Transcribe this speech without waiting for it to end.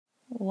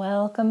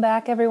Welcome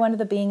back, everyone, to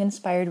the Being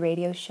Inspired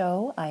Radio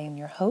Show. I am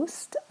your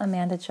host,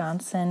 Amanda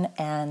Johnson,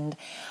 and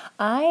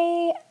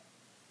I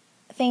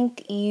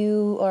think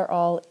you are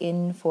all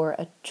in for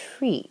a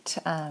treat.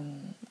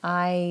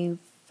 I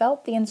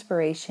felt the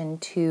inspiration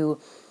to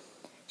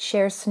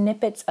share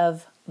snippets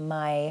of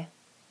my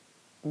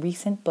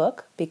recent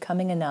book,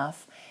 Becoming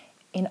Enough,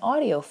 in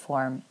audio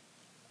form.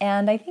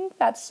 And I think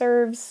that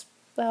serves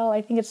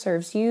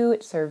you,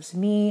 it serves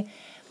me.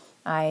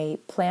 I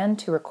plan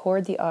to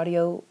record the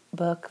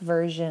audiobook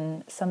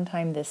version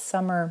sometime this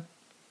summer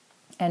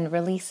and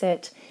release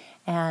it.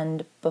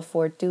 And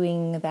before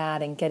doing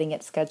that and getting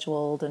it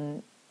scheduled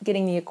and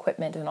getting the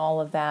equipment and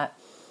all of that,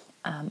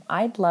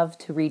 I'd love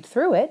to read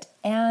through it,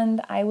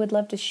 and I would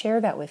love to share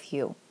that with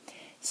you.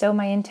 So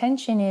my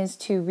intention is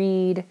to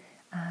read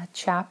a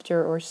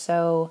chapter or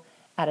so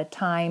at a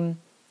time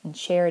and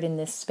share it in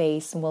this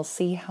space, and we'll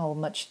see how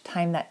much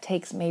time that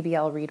takes. Maybe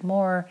I'll read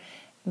more,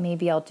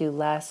 maybe I'll do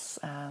less.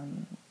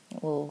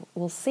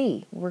 We'll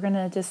see. We're going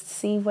to just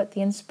see what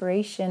the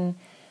inspiration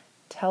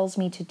tells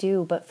me to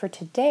do. But for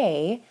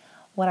today,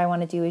 what I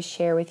want to do is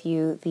share with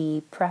you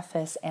the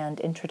preface and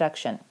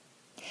introduction.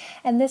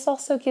 And this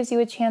also gives you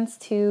a chance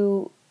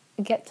to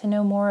get to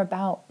know more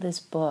about this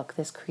book,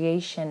 this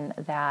creation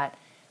that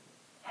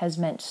has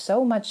meant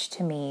so much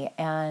to me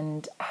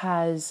and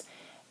has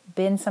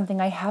been something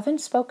I haven't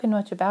spoken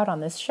much about on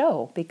this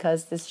show,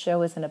 because this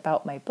show isn't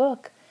about my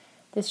book.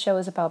 This show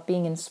is about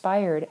being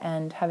inspired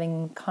and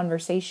having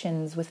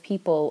conversations with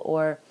people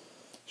or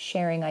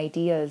sharing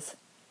ideas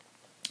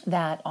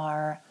that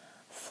are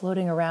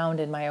floating around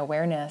in my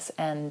awareness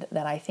and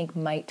that I think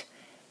might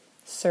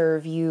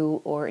serve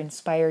you or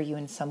inspire you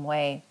in some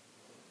way.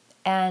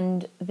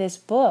 And this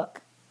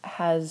book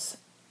has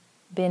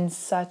been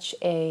such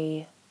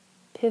a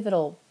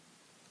pivotal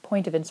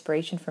point of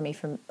inspiration for me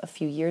for a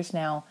few years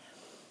now,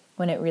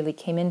 when it really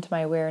came into my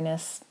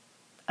awareness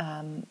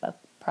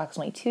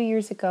approximately 2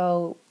 years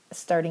ago,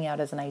 starting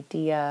out as an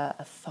idea,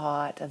 a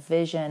thought, a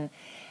vision,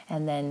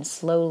 and then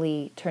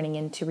slowly turning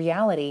into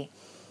reality,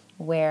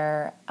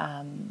 where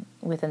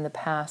within the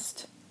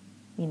past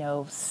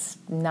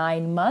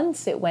 9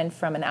 months, it went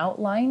from an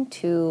outline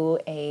to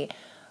a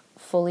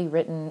fully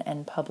written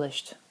and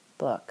published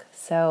book.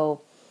 So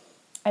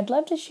I'd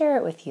love to share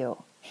it with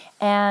you.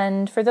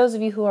 And for those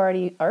of you who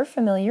already are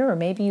familiar, or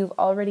maybe you've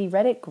already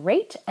read it,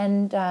 great.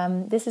 And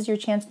this is your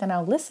chance to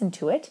now listen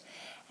to it.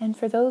 And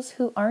for those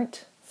who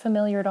aren't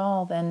familiar at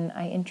all, then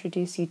I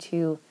introduce you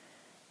to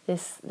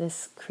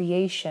this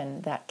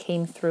creation that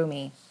came through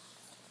me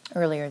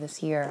earlier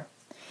this year.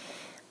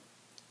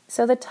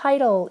 So the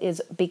title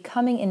is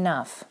Becoming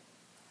Enough,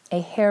 A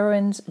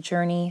Heroine's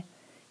Journey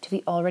to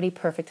the Already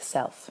Perfect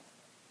Self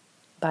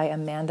by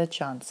Amanda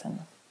Johnson.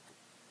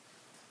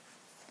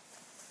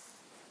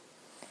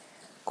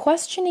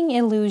 Questioning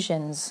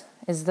illusions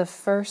is the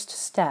first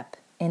step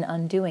in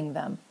undoing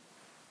them.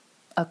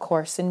 A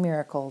Course in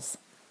Miracles.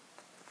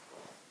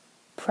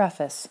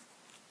 Preface.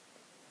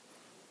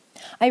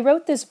 I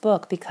wrote this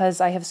book because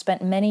I have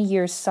spent many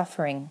years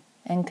suffering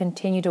and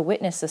continue to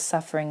witness the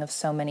suffering of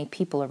so many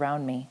people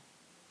around me.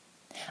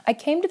 I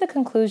came to the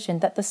conclusion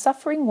that the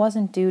suffering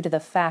wasn't due to the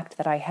fact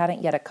that I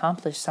hadn't yet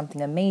accomplished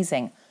something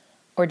amazing,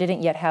 or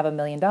didn't yet have $1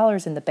 million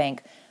in the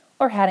bank,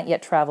 or hadn't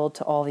yet traveled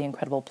to all the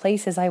incredible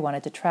places I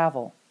wanted to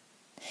travel.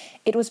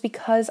 It was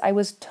because I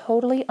was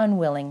totally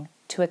unwilling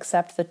to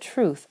accept the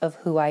truth of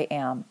who I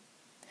am,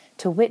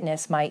 to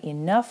witness my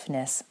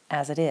enoughness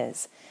as it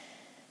is,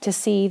 to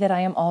see that I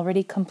am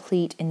already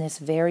complete in this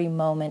very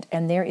moment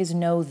and there is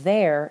no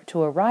there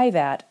to arrive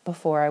at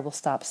before I will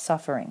stop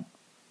suffering.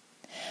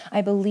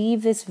 I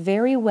believe this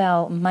very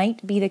well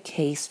might be the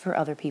case for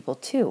other people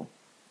too.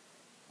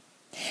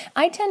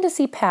 I tend to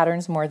see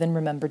patterns more than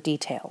remember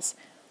details.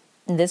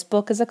 This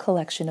book is a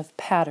collection of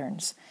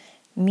patterns,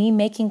 me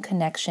making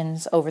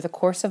connections over the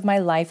course of my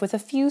life with a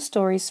few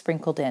stories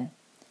sprinkled in.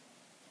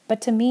 But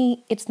to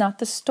me, it's not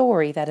the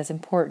story that is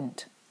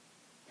important.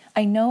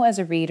 I know as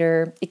a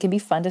reader, it can be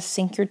fun to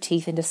sink your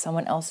teeth into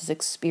someone else's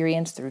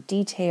experience through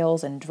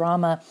details and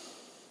drama,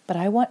 but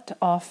I want to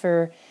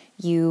offer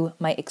you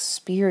my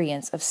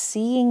experience of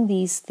seeing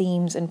these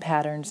themes and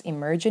patterns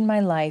emerge in my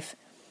life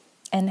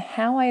and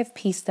how I have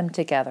pieced them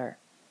together.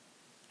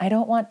 I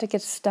don't want to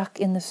get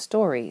stuck in the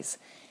stories.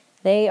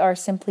 They are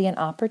simply an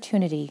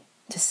opportunity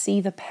to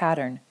see the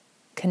pattern,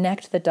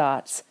 connect the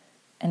dots,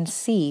 and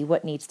see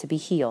what needs to be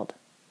healed.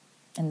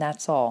 And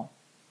that's all.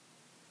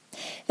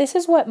 This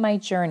is what my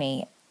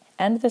journey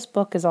and this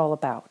book is all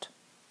about.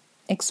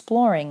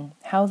 Exploring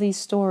how these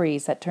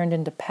stories that turned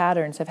into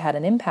patterns have had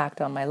an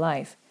impact on my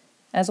life,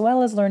 as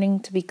well as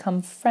learning to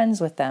become friends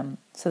with them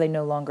so they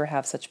no longer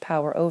have such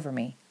power over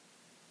me.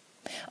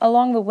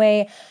 Along the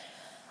way,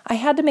 I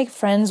had to make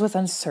friends with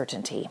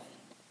uncertainty.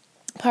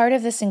 Part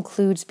of this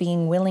includes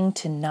being willing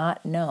to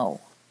not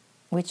know,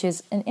 which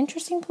is an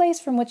interesting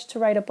place from which to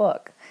write a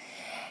book.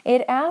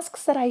 It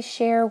asks that I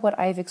share what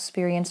I've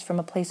experienced from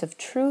a place of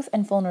truth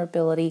and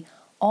vulnerability,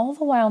 all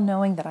the while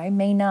knowing that I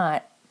may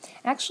not,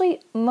 actually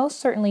most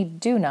certainly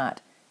do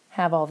not,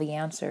 have all the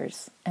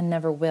answers and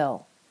never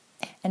will.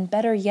 And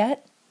better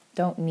yet,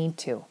 don't need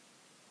to.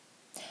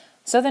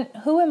 So then,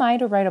 who am I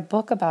to write a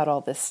book about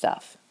all this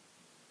stuff?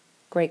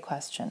 Great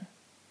question.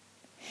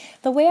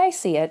 The way I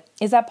see it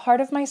is that part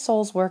of my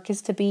soul's work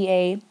is to be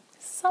a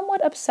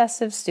somewhat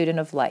obsessive student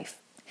of life,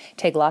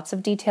 take lots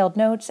of detailed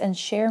notes, and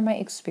share my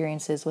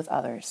experiences with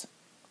others.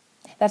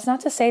 That's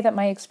not to say that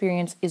my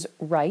experience is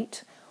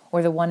right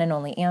or the one and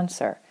only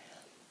answer,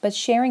 but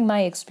sharing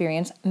my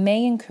experience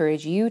may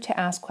encourage you to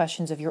ask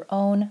questions of your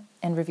own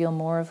and reveal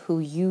more of who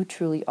you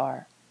truly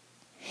are.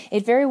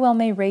 It very well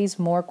may raise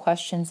more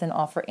questions than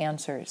offer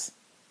answers,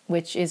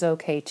 which is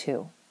okay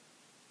too.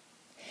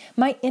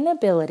 My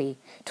inability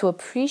to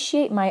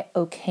appreciate my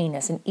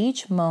okayness in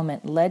each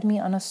moment led me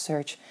on a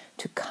search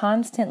to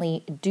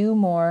constantly do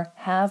more,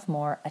 have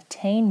more,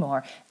 attain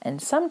more,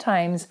 and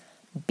sometimes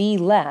be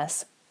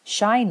less,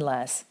 shine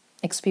less,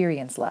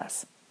 experience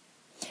less.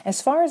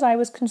 As far as I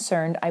was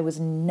concerned, I was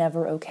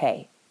never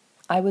okay.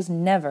 I was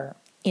never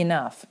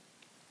enough.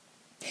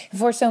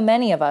 For so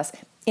many of us,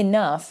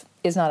 enough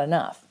is not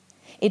enough.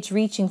 It's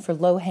reaching for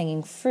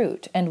low-hanging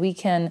fruit, and we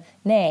can,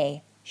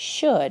 nay,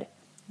 should,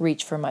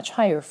 reach for much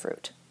higher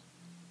fruit.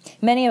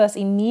 Many of us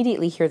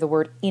immediately hear the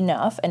word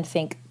enough and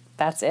think,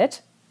 that's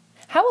it?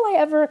 How will I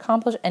ever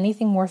accomplish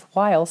anything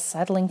worthwhile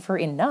settling for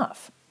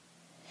enough?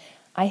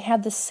 I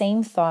had the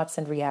same thoughts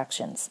and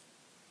reactions.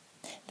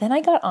 Then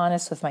I got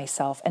honest with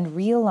myself and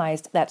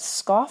realized that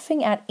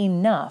scoffing at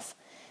enough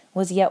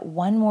was yet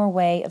one more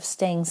way of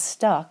staying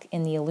stuck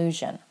in the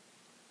illusion.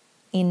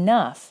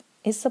 Enough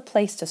is the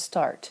place to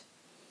start.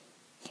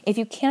 If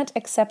you can't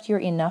accept your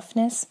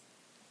enoughness,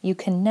 you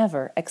can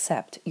never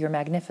accept your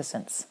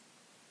magnificence.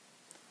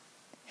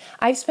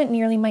 I've spent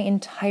nearly my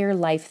entire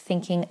life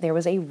thinking there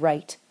was a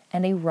right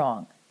and a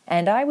wrong,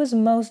 and I was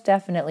most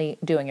definitely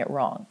doing it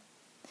wrong.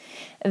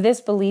 This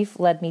belief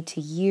led me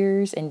to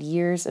years and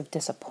years of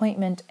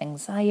disappointment,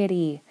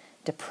 anxiety,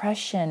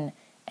 depression,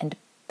 and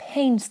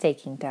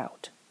painstaking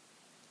doubt.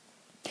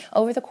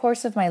 Over the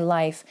course of my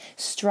life,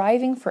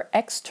 striving for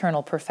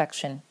external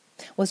perfection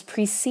was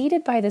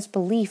preceded by this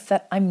belief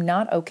that I'm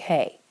not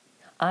okay.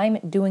 I'm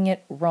doing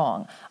it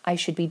wrong. I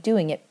should be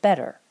doing it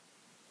better.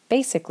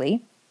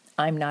 Basically,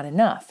 I'm not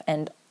enough,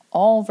 and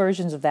all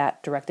versions of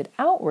that directed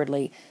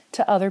outwardly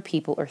to other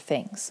people or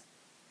things.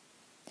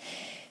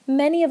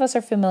 Many of us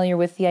are familiar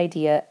with the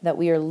idea that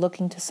we are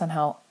looking to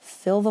somehow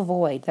fill the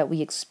void that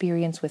we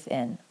experience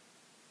within.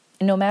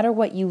 No matter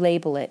what you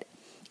label it,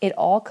 it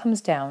all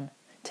comes down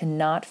to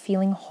not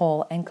feeling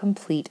whole and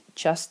complete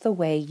just the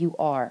way you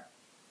are.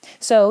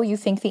 So you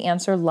think the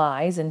answer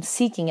lies in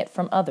seeking it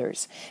from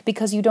others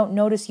because you don't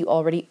notice you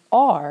already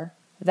are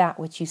that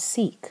which you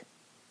seek.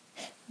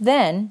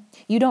 Then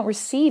you don't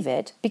receive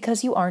it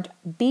because you aren't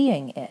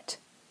being it.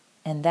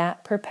 And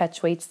that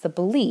perpetuates the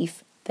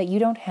belief that you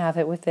don't have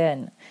it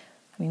within.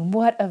 I mean,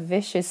 what a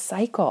vicious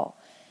cycle,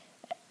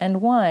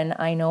 and one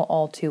I know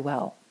all too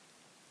well.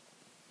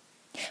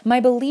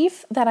 My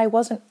belief that I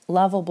wasn't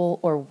lovable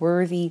or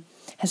worthy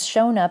has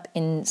shown up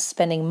in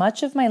spending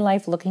much of my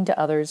life looking to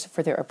others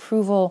for their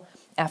approval,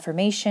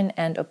 affirmation,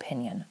 and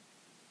opinion.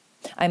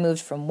 I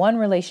moved from one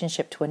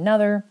relationship to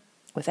another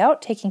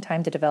without taking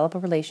time to develop a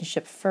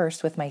relationship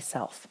first with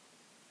myself.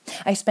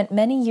 I spent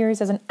many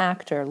years as an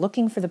actor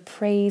looking for the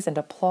praise and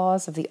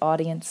applause of the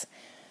audience,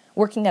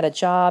 working at a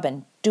job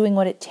and doing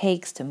what it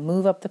takes to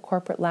move up the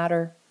corporate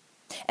ladder,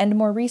 and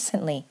more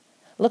recently,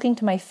 looking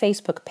to my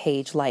Facebook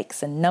page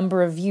likes and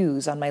number of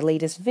views on my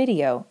latest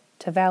video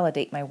to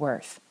validate my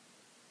worth.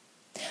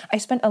 I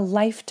spent a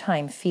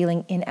lifetime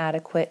feeling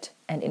inadequate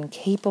and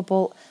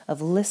incapable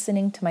of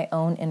listening to my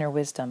own inner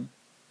wisdom.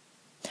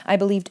 I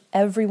believed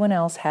everyone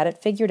else had it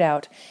figured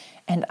out,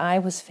 and I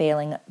was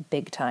failing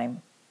big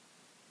time.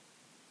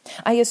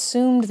 I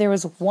assumed there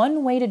was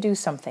one way to do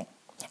something,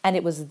 and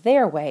it was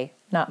their way,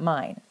 not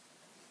mine.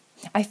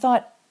 I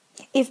thought,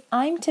 if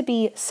I'm to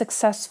be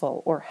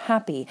successful or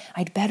happy,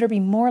 I'd better be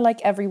more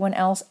like everyone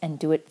else and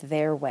do it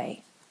their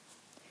way.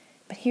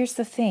 But here's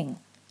the thing.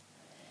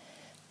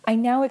 I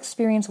now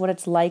experience what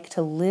it's like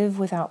to live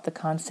without the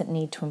constant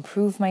need to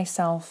improve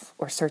myself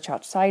or search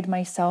outside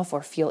myself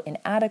or feel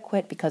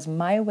inadequate because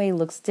my way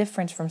looks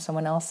different from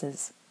someone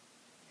else's.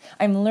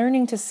 I'm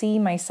learning to see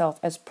myself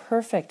as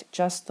perfect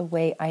just the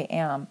way I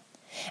am,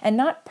 and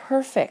not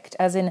perfect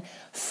as in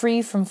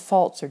free from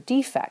faults or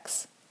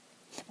defects,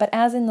 but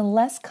as in the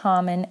less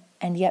common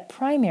and yet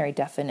primary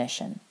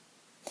definition,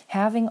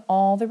 having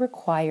all the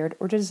required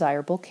or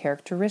desirable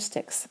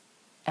characteristics,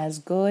 as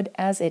good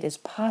as it is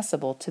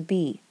possible to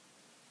be.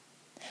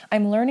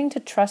 I'm learning to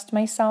trust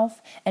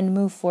myself and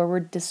move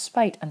forward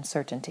despite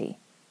uncertainty.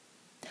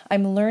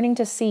 I'm learning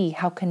to see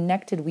how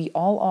connected we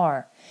all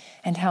are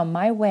and how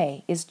my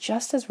way is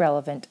just as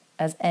relevant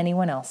as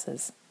anyone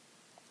else's.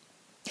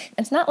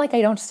 It's not like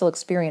I don't still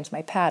experience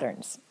my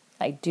patterns.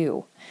 I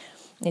do.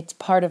 It's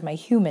part of my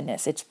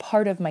humanness. It's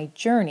part of my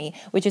journey,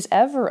 which is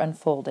ever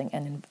unfolding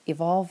and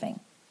evolving.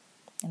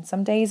 And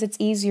some days it's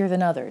easier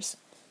than others.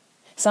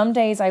 Some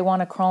days I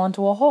want to crawl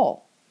into a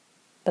hole.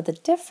 But the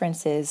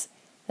difference is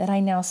that I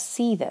now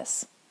see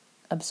this,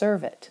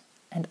 observe it,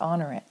 and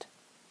honor it.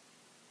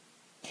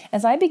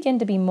 As I begin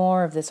to be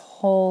more of this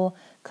whole,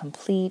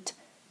 complete,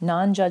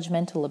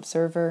 non-judgmental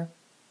observer,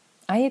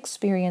 I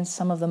experience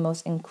some of the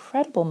most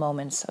incredible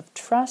moments of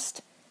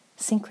trust,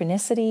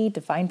 synchronicity,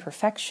 divine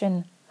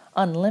perfection,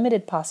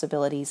 unlimited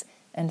possibilities,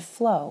 and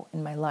flow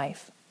in my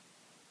life.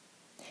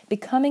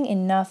 Becoming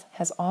enough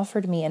has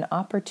offered me an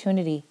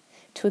opportunity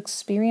to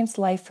experience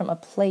life from a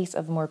place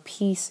of more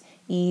peace,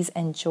 ease,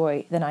 and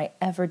joy than I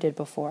ever did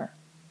before.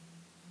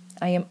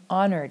 I am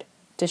honored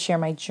to share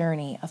my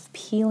journey of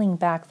peeling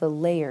back the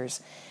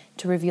layers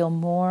to reveal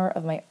more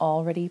of my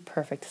already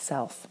perfect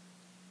self.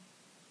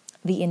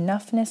 The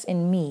enoughness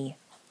in me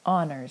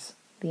honors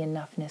the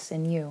enoughness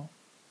in you.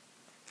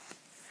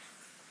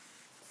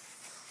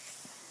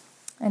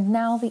 And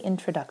now the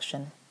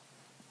introduction.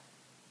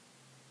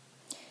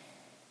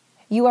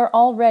 You are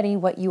already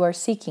what you are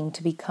seeking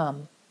to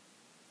become.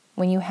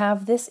 When you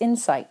have this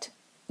insight,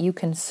 you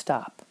can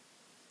stop.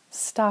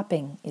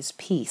 Stopping is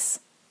peace.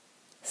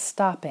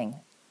 Stopping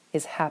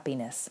is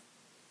happiness.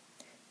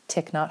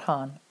 Thich Nhat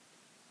Hanh.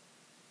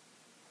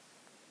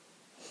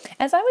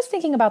 As I was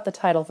thinking about the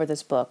title for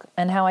this book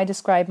and how I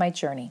describe my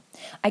journey,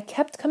 I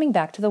kept coming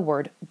back to the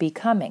word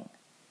becoming.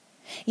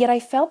 Yet I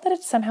felt that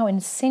it somehow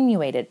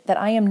insinuated that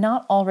I am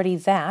not already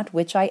that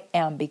which I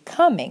am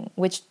becoming,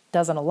 which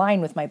doesn't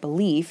align with my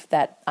belief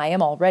that I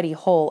am already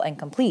whole and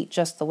complete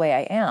just the way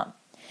I am.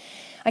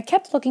 I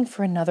kept looking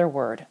for another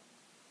word,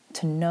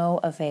 to no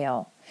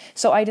avail.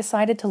 So I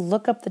decided to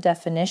look up the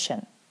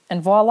definition,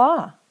 and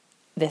voila,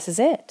 this is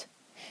it.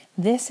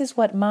 This is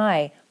what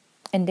my,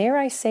 and dare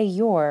I say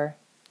your,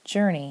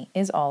 journey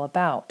is all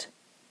about.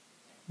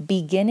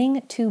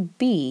 Beginning to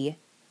be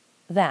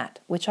that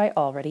which I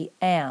already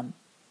am.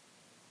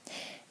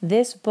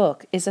 This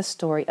book is a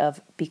story of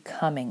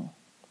becoming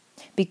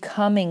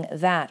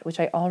that which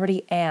I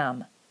already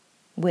am,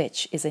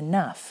 which is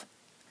enough,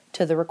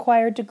 to the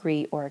required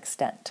degree or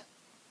extent.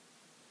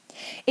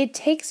 It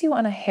takes you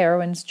on a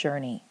heroine's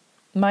journey,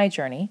 my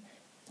journey,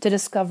 to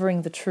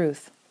discovering the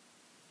truth.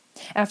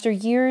 After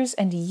years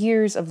and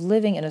years of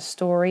living in a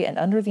story and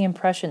under the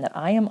impression that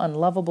I am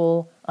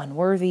unlovable,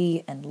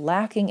 unworthy, and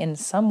lacking in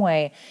some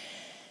way,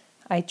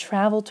 I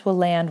travel to a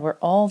land where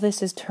all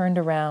this is turned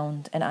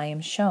around and I am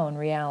shown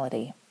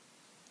reality.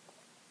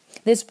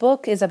 This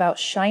book is about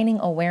shining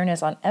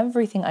awareness on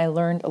everything I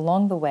learned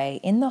along the way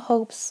in the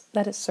hopes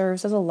that it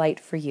serves as a light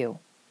for you.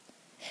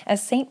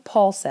 As St.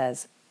 Paul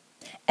says,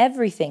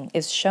 everything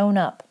is shown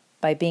up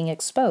by being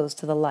exposed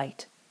to the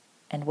light,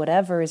 and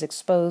whatever is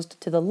exposed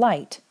to the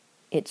light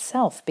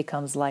itself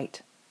becomes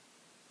light.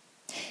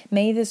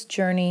 May this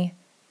journey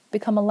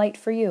become a light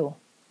for you.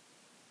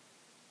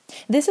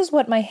 This is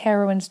what my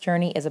heroine's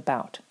journey is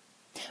about.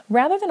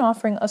 Rather than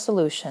offering a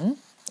solution,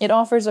 it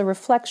offers a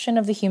reflection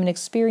of the human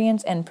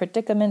experience and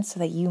predicament so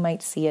that you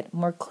might see it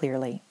more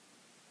clearly.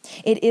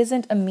 It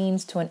isn't a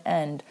means to an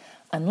end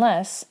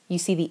unless you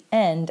see the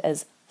end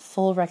as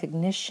full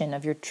recognition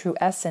of your true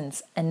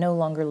essence and no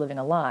longer living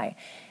a lie,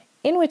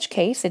 in which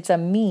case it's a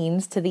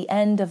means to the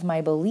end of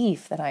my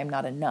belief that I am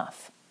not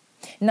enough.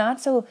 Not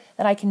so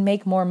that I can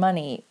make more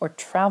money or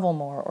travel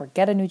more or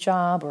get a new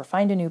job or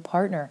find a new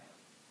partner,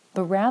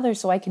 but rather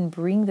so I can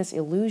bring this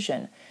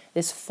illusion,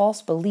 this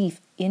false belief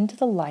into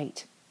the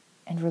light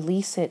and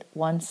release it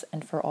once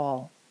and for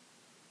all.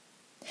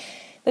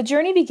 The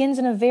journey begins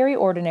in a very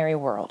ordinary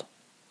world,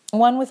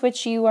 one with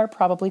which you are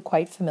probably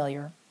quite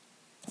familiar,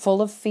 full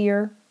of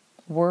fear,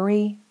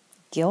 worry,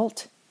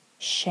 guilt,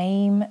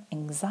 shame,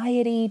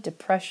 anxiety,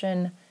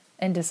 depression,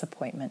 and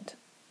disappointment.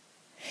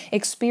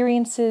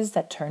 Experiences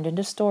that turned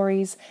into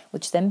stories,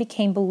 which then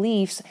became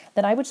beliefs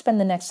that I would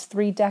spend the next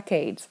 3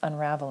 decades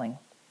unraveling.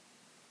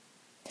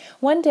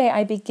 One day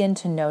I begin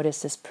to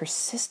notice this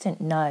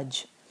persistent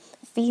nudge,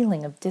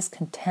 feeling of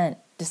discontent,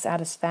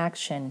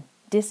 dissatisfaction,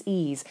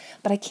 dis-ease,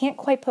 but I can't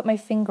quite put my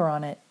finger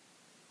on it.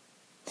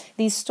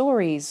 These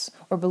stories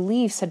or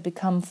beliefs had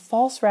become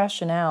false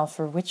rationale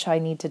for which I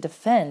need to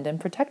defend and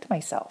protect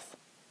myself.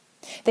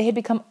 They had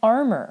become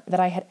armor that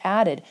I had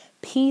added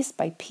piece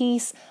by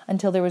piece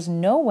until there was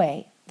no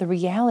way the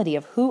reality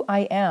of who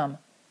I am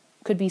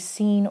could be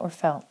seen or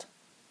felt.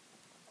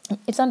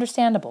 It's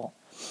understandable.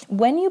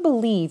 When you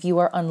believe you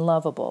are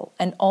unlovable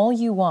and all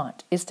you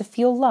want is to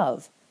feel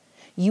love,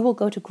 you will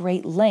go to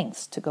great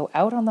lengths to go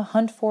out on the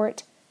hunt for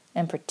it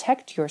and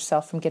protect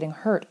yourself from getting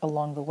hurt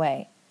along the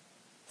way,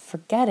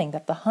 forgetting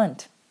that the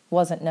hunt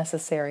wasn't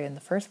necessary in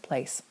the first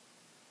place.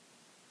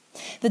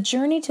 The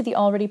journey to the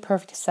already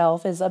perfect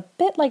self is a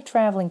bit like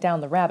traveling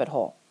down the rabbit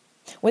hole.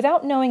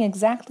 Without knowing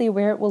exactly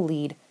where it will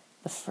lead,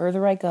 the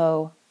further I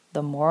go,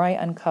 the more I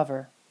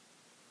uncover.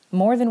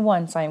 More than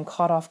once I am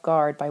caught off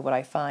guard by what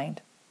I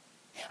find.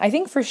 I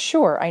think for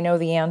sure I know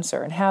the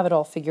answer and have it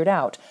all figured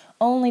out,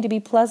 only to be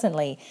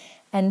pleasantly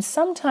and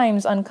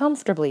sometimes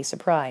uncomfortably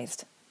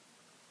surprised.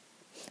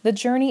 The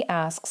journey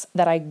asks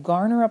that I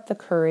garner up the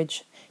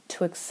courage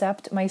to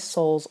accept my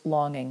soul's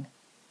longing,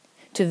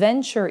 to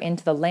venture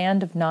into the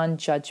land of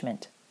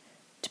non-judgment,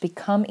 to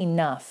become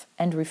enough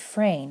and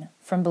refrain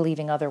from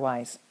believing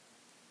otherwise.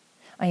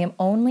 I am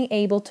only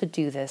able to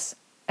do this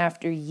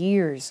after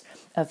years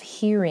of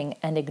hearing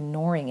and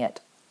ignoring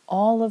it,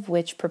 all of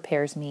which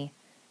prepares me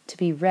to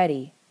be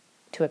ready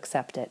to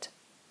accept it.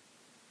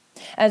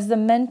 As the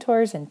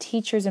mentors and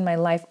teachers in my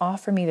life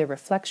offer me their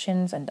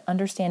reflections and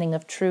understanding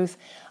of truth,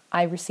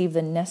 I receive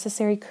the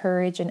necessary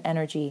courage and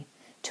energy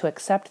to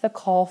accept the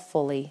call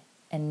fully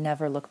and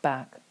never look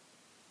back.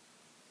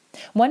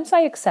 Once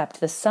I accept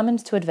the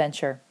summons to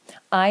adventure,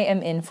 I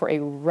am in for a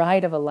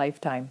ride of a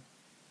lifetime.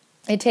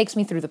 It takes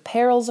me through the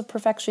perils of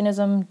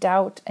perfectionism,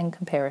 doubt, and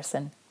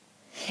comparison.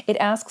 It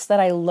asks that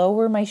I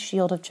lower my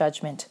shield of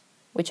judgment,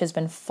 which has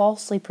been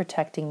falsely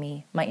protecting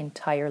me my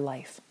entire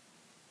life.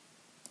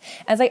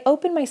 As I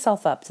open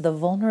myself up to the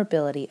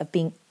vulnerability of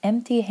being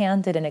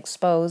empty-handed and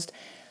exposed,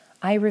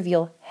 I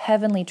reveal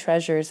heavenly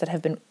treasures that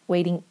have been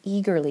waiting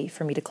eagerly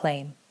for me to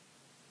claim.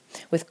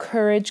 With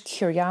courage,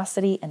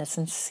 curiosity, and a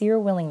sincere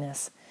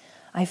willingness,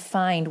 I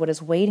find what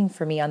is waiting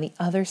for me on the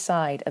other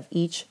side of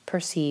each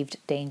perceived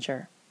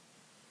danger.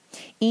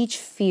 Each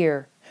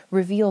fear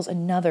reveals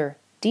another,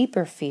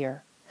 deeper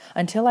fear,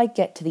 until I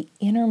get to the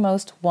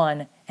innermost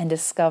one and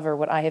discover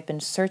what I have been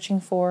searching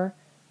for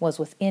was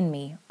within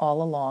me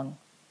all along.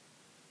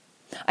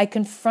 I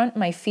confront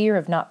my fear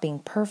of not being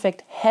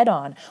perfect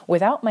head-on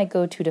without my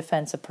go-to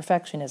defense of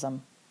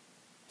perfectionism.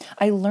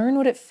 I learn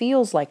what it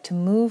feels like to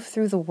move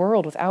through the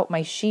world without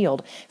my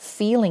shield,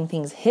 feeling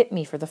things hit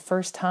me for the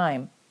first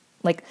time,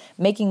 like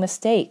making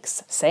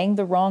mistakes, saying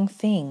the wrong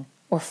thing,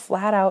 or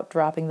flat out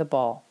dropping the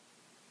ball.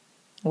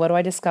 What do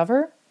I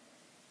discover?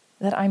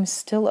 That I'm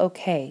still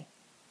okay.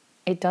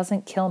 It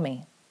doesn't kill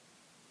me.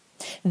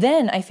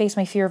 Then I face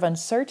my fear of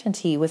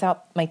uncertainty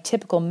without my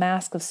typical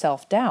mask of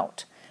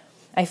self-doubt.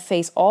 I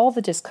face all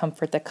the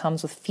discomfort that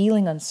comes with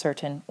feeling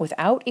uncertain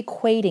without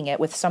equating it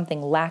with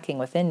something lacking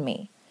within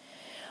me.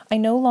 I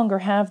no longer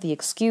have the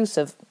excuse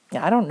of,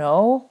 I don't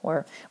know,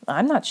 or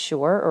I'm not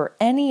sure, or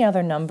any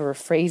other number of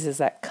phrases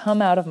that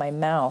come out of my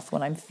mouth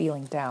when I'm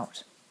feeling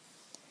doubt.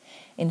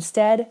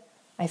 Instead,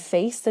 I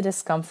face the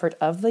discomfort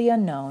of the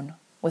unknown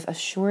with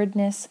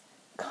assuredness,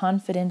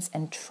 confidence,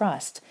 and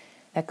trust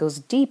that goes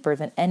deeper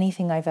than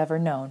anything I've ever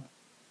known.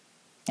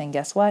 And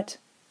guess what?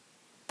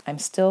 I'm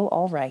still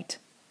all right.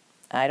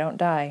 I don't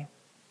die.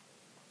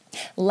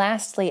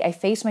 Lastly, I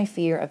face my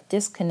fear of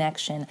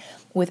disconnection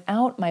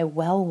without my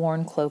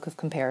well-worn cloak of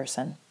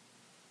comparison.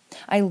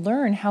 I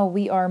learn how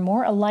we are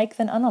more alike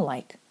than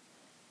unalike.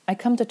 I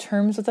come to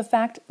terms with the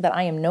fact that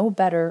I am no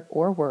better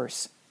or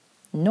worse,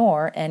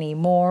 nor any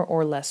more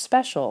or less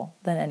special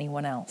than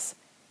anyone else.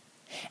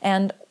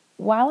 And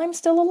while I'm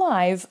still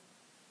alive,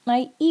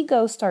 my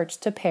ego starts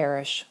to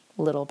perish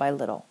little by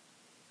little.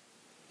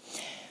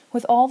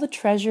 With all the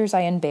treasures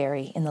I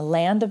unbury in the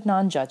land of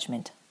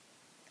non-judgment,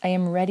 I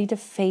am ready to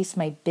face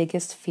my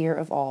biggest fear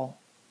of all.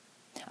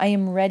 I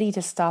am ready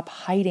to stop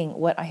hiding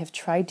what I have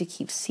tried to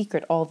keep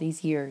secret all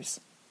these years.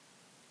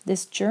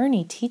 This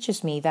journey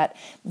teaches me that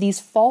these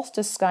false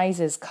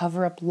disguises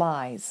cover up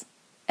lies,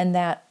 and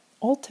that,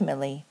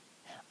 ultimately,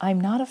 I'm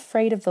not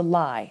afraid of the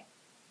lie.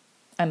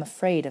 I'm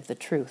afraid of the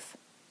truth.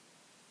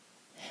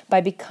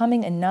 By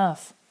becoming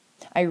enough,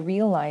 I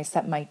realize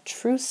that my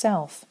true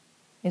self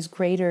is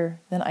greater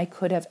than I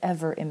could have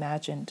ever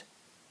imagined.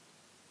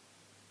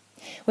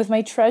 With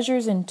my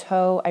treasures in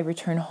tow, I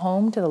return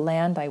home to the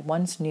land I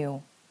once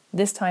knew,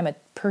 this time a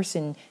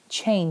person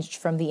changed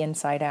from the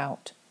inside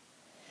out.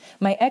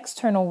 My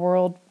external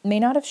world may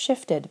not have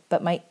shifted,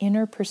 but my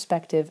inner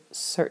perspective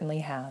certainly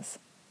has.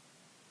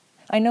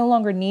 I no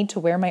longer need to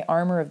wear my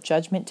armor of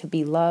judgment to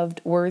be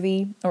loved,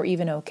 worthy, or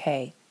even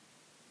okay.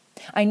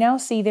 I now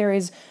see there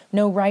is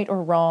no right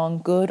or wrong,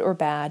 good or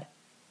bad.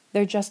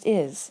 There just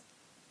is.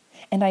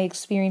 And I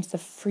experience the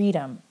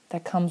freedom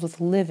that comes with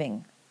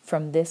living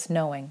from this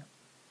knowing.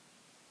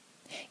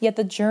 Yet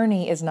the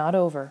journey is not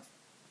over.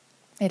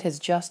 It has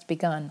just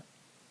begun.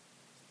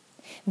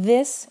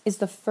 This is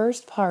the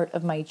first part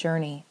of my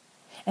journey,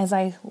 as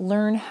I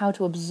learn how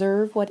to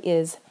observe what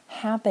is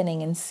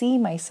happening and see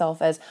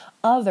myself as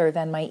other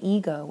than my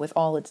ego with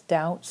all its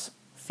doubts,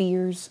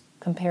 fears,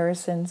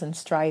 comparisons, and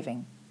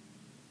striving.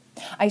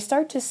 I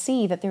start to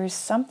see that there is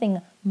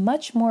something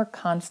much more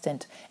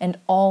constant and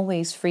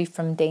always free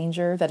from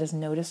danger that is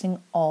noticing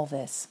all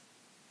this.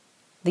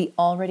 The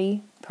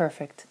already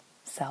perfect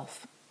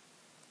self.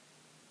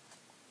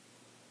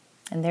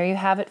 And there you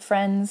have it,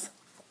 friends.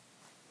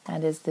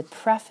 That is the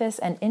preface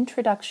and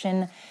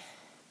introduction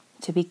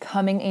to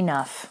Becoming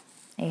Enough,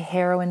 a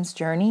heroine's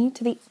journey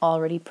to the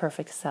already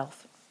perfect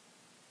self.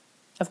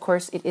 Of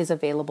course, it is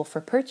available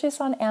for purchase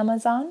on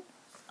Amazon.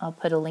 I'll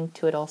put a link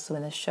to it also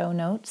in the show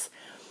notes.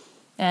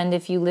 And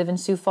if you live in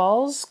Sioux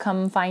Falls,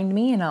 come find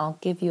me and I'll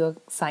give you a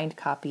signed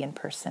copy in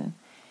person.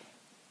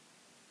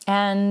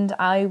 And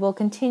I will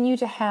continue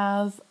to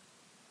have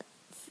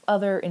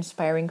other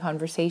inspiring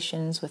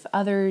conversations with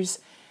others,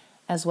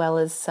 as well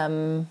as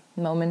some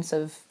moments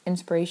of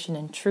inspiration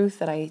and truth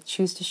that I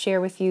choose to share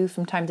with you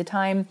from time to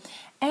time.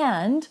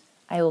 And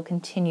I will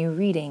continue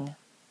reading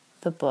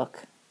the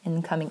book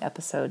in coming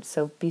episodes.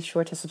 So be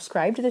sure to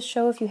subscribe to the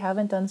show if you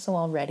haven't done so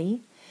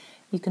already.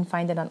 You can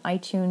find it on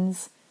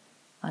iTunes,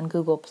 on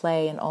Google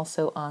Play, and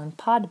also on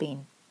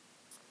Podbean.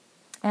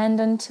 And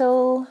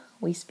until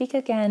we speak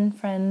again,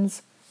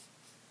 friends,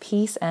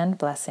 peace and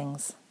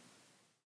blessings.